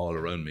on all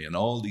around me, and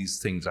all these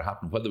things are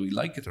happening whether we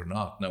like it or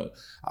not. Now,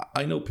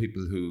 I know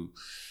people who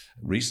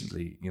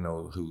recently, you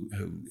know, who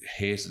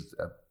hated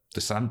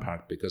the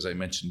Sandpark because I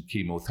mentioned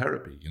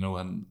chemotherapy, you know,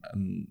 and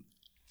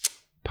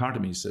part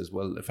of me says,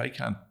 well, if I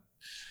can't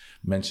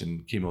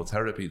mention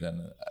chemotherapy,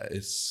 then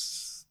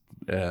it's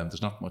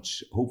there's not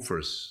much hope for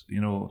us,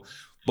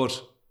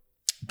 But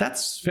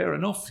that's fair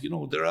enough.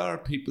 There are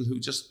people who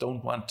just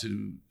don't want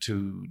to.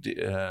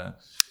 There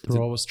are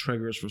always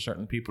triggers for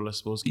certain people, I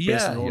suppose.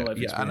 Based on life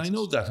experiences. And I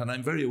know that, and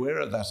I'm very aware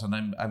of that,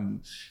 and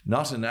I'm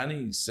not in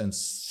any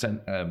sense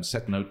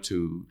setting out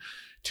to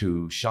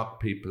shock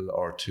people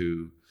or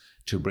to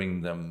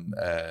bring them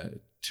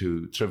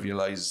to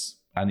trivialize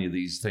any of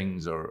these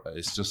things, or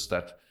it's just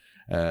that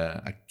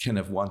I kind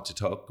of want to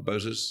talk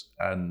about it,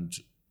 and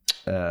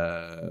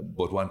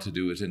but want to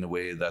do it in a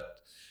way that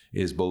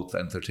is both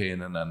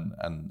entertaining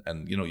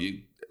and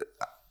you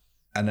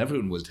and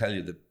everyone will tell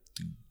you that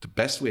the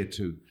best way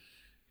to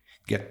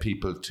get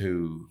people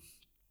to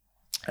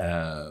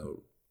a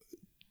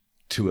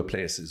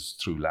place is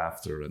through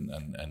laughter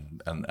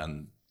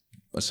and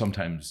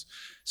sometimes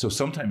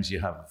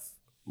you have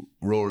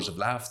roars of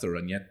laughter,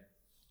 and yet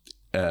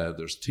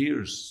there's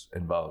tears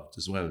involved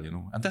as well,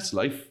 and that's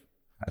life,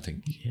 I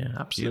think. Yeah,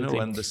 absolutely.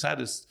 And the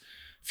saddest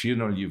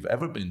funeral you've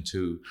ever been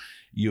to,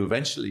 you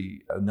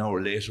eventually an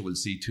hour later will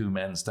see two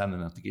men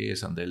standing at the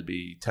gate, and they'll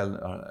be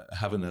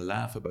having a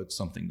laugh about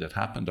something that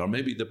happened, or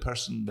maybe the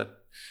person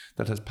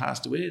that has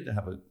passed away, they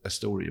have a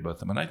story about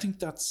them. And I think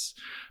that's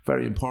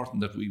very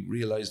important, that we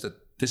realize that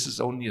this is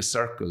only a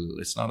circle.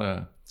 It's not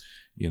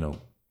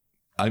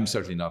I'm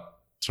certainly not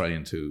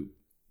trying to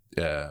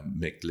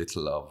make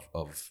little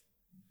of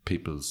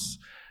people's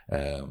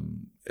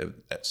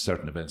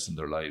certain events in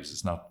their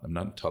lives. I'm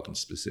not talking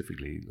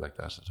specifically like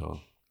that at all.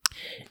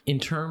 In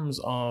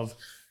terms of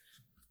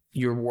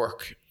your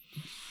work,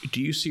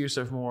 do you see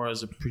yourself more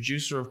as a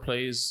producer of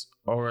plays,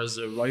 or as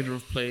a writer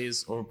of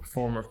plays, or a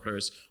performer of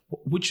plays?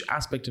 Which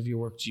aspect of your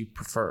work do you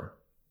prefer?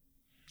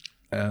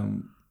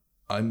 I'm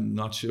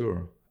not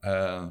sure.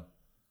 I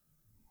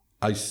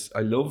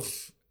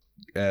love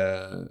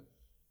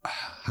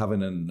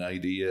having an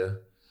idea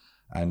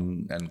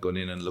and going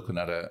in and looking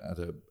at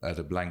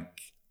a blank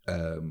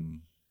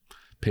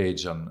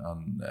page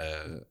on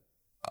a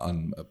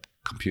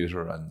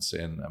computer and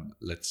saying,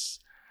 let's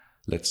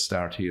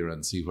start here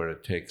and see where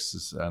it takes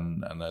us,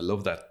 and I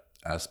love that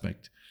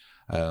aspect.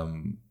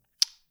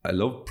 I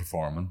love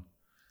performing.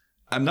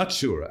 I'm not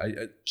sure.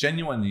 I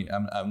genuinely,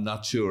 I'm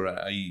not sure.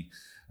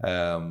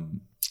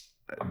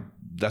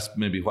 That's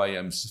maybe why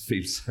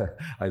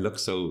I look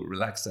so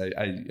relaxed.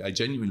 I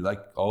genuinely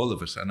like all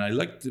of it, and I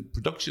like the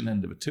production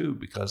end of it too,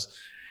 because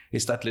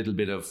it's that little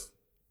bit of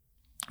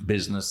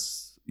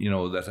business,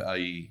 that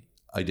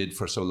I did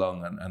for so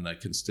long, and I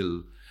can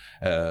still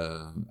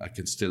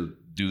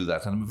do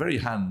that. And I'm a very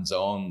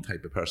hands-on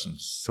type of person,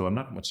 so I'm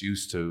not much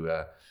used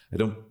to. I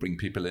don't bring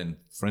people in.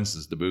 For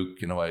instance, the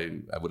book,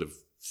 I would have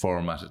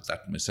formatted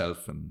that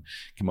myself and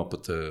came up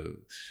with the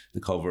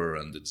cover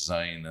and the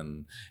design,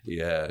 and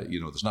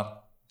there's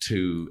not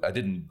I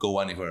didn't go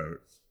anywhere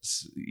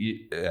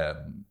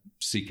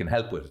seeking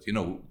help with it,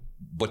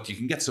 but you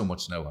can get so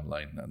much now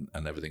online,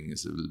 and everything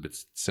is a little bit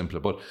simpler.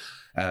 But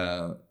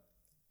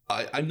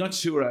I'm not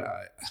sure.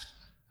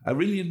 I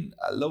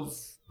love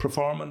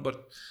performing,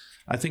 but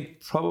I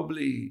think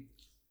probably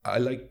I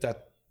like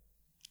that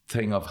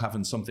thing of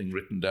having something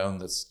written down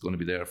that's going to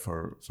be there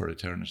for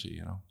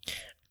eternity,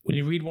 Will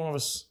you read one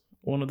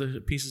of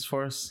the pieces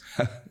for us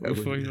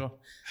before you go?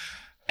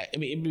 I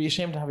mean, it'd be a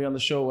shame to have you on the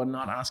show and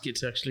not ask you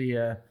to actually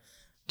to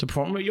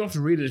perform. You don't have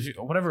to read it,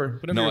 whatever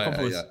you're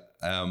comfortable with.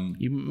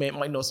 You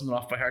might know something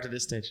off by heart at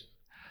this stage.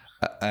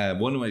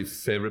 One of my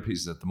favorite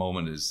pieces at the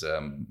moment is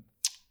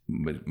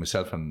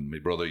myself and my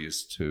brother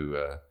used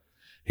to.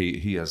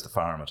 He has the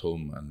farm at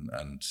home,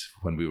 and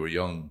when we were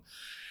young,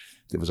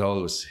 there was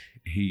always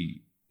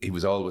he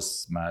was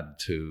always mad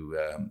to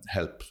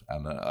help,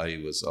 and I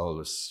was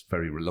always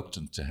very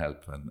reluctant to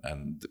help,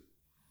 and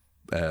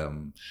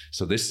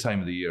so this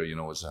time of the year,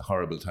 was a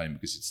horrible time,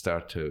 because you'd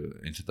start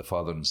into the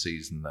fothering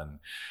season, and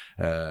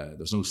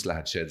there's no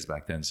slat sheds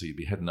back then, so you'd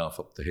be heading off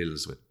up the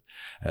hills with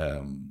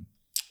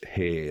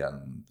hay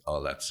and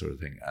all that sort of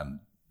thing. And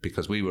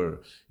because we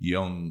were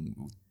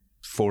young,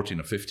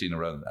 14 or 15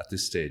 around at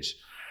this stage,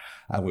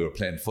 and we were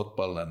playing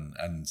football,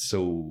 and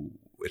so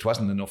it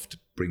wasn't enough to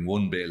bring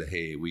one bale of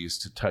hay. We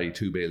used to tie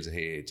 2 bales of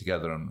hay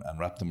together and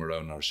wrap them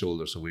around our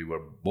shoulders, so we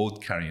were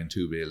both carrying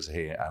 2 bales of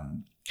hay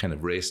and kind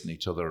of racing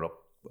each other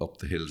up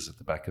the hills at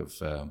the back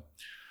of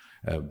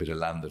a bit of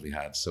land that we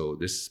had. So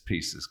this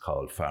piece is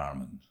called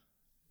Farming.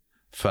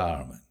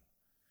 Farming.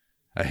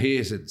 I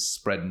hated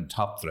spreading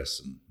top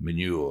dressing,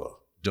 manure,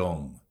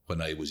 dung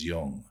when I was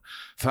young.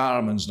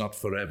 Farming's not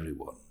for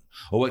everyone.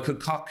 Oh, I could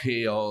cock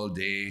hay all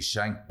day,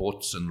 shank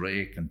butts and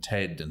rake and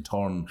ted and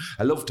turn.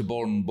 I love to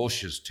burn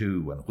bushes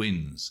too, and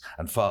whins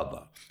and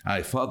father.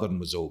 Aye, fathering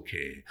was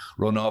okay.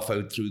 Run off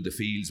out through the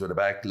fields with a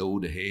back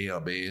load of hay or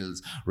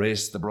bales.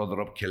 Race the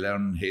brother up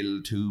Killern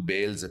Hill, 2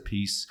 bales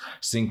apiece.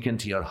 Sink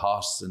into your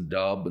hoss and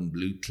daub and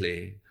blue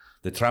clay.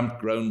 The tramp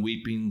ground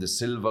weeping, the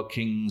silver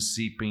kings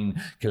seeping.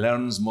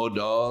 Killern's mud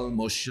all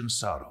mush and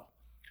sorrow.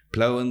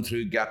 ploughing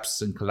through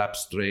gaps and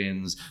collapsed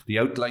drains, the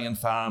outlying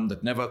farm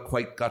that never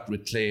quite got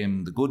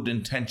reclaimed, the good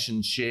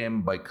intentions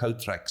shamed by cow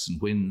tracks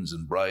and whins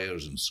and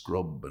briars and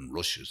scrub and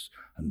rushes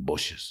and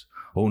bushes,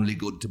 only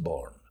good to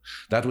burn.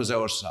 That was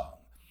our song.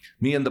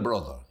 Me and the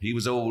brother, he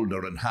was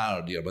older and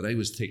hardier, but I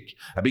was thick,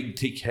 a big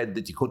thick head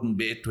that you couldn't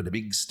bait with a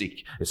big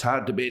stick. It's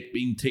hard to bait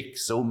being thick,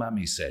 so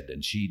Mammy said,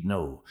 and she'd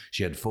know.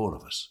 She had 4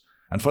 of us.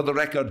 And for the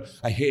record,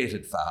 I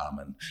hated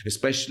farming,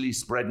 especially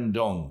spreading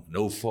dung,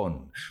 no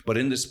fun. But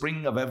in the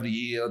spring of every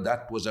year,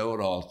 that was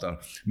our altar.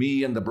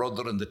 Me and the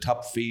brother in the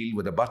top field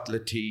with a bottle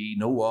of tea,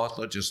 no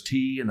water, just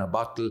tea in a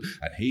bottle,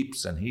 and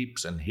heaps and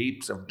heaps and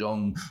heaps of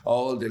dung,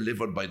 all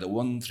delivered by the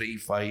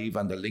 135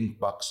 and the link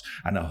box,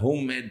 and a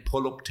homemade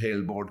pull-up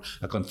tailboard,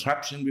 a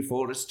contraption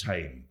before its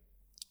time.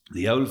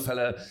 The old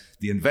fella,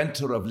 the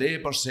inventor of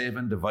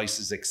labour-saving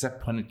devices,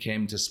 except when it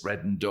came to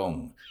spreading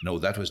dung. No,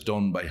 that was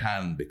done by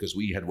hand because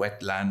we had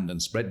wet land,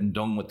 and spreading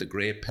dung with the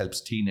grape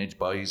helps teenage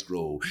boys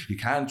grow. You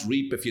can't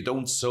reap if you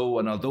don't sow,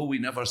 and although we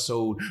never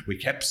sowed, we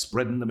kept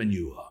spreading the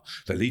manure.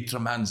 The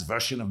Leitrim man's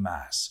version of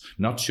mass.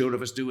 Not sure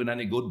if it's doing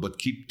any good, but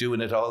keep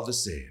doing it all the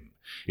same.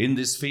 In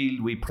this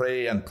field we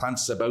pray and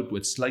prance about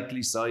with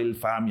slightly soiled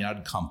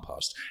farmyard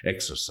compost.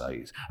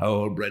 Exercise,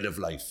 our bread of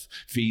life.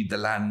 Feed the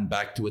land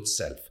back to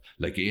itself,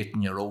 like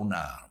eating your own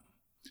arm.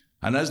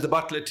 And as the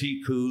bottle of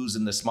tea cools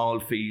in the small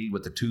field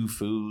with the 2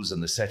 fools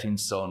and the setting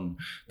sun,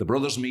 the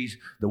brothers meet,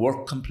 the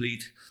work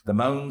complete, the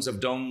mounds of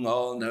dung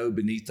all now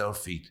beneath our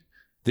feet.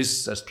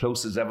 This as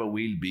close as ever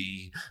we'll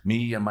be,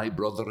 me and my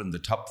brother in the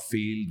top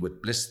field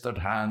with blistered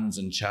hands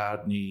and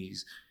charred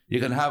knees. You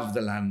can have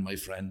the land, my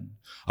friend.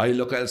 I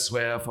look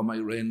elsewhere for my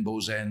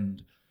rainbow's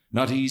end.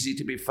 Not easy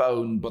to be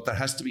found, but there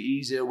has to be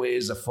easier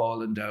ways of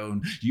falling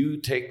down. You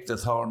take the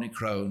thorny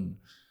crown,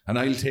 and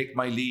I'll take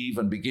my leave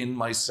and begin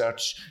my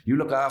search. You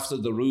look after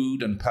the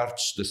rood and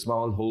perch, the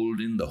small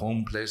holding, the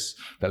home place,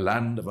 the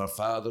land of our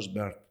father's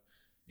birth.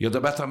 You're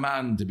the better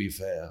man, to be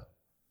fair.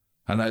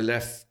 And I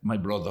left my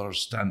brother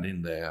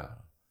standing there,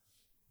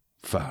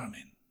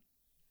 farming.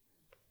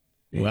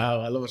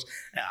 Wow, I love it.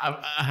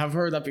 I have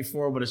heard that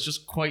before, but it's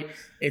just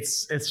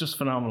it's just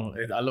phenomenal.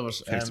 I love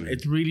it.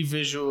 It's really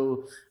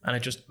visual, and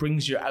it just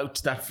brings you out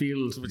to that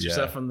field with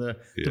yourself and the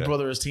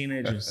brother as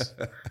teenagers.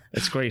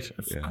 It's great.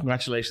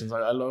 Congratulations.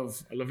 I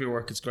love your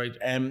work. It's great.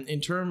 In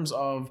terms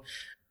of,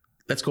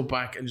 let's go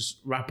back and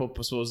just wrap up.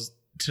 I suppose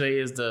today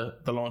is the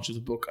launch of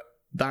the book.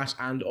 That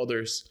and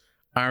others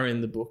are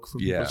in the book for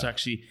people to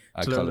actually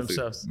learn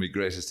themselves. My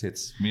greatest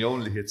hits, my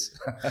only hits.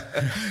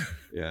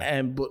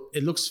 But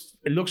it looks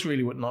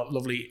really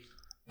lovely.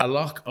 A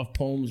lot of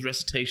poems,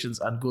 recitations,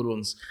 and good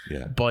ones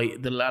by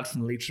the lad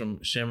from Leitrim,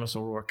 Seamus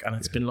O'Rourke, and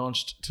it's been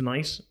launched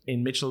tonight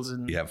in Mitchell's.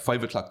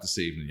 5:00 this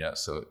evening.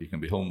 So you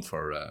can be home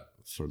for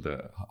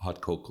the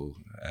hot cocoa.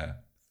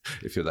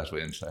 If you're that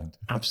way inclined.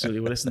 Absolutely.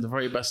 Well, listen, the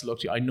very best of luck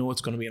to you. I know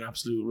it's going to be an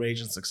absolute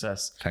raging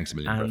success. Thanks a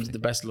million. And the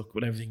best of luck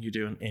with everything you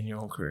do in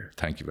your own career.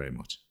 Thank you very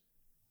much.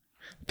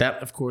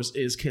 That, of course,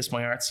 is Kiss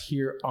My Arts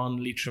here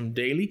on Leitrim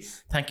Daily.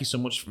 Thank you so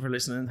much for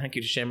listening. Thank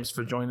you to Seamus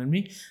for joining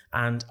me.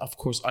 And, of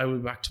course, I will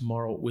be back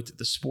tomorrow with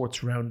the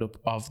sports roundup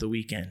of the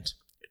weekend.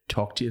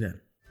 Talk to you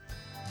then.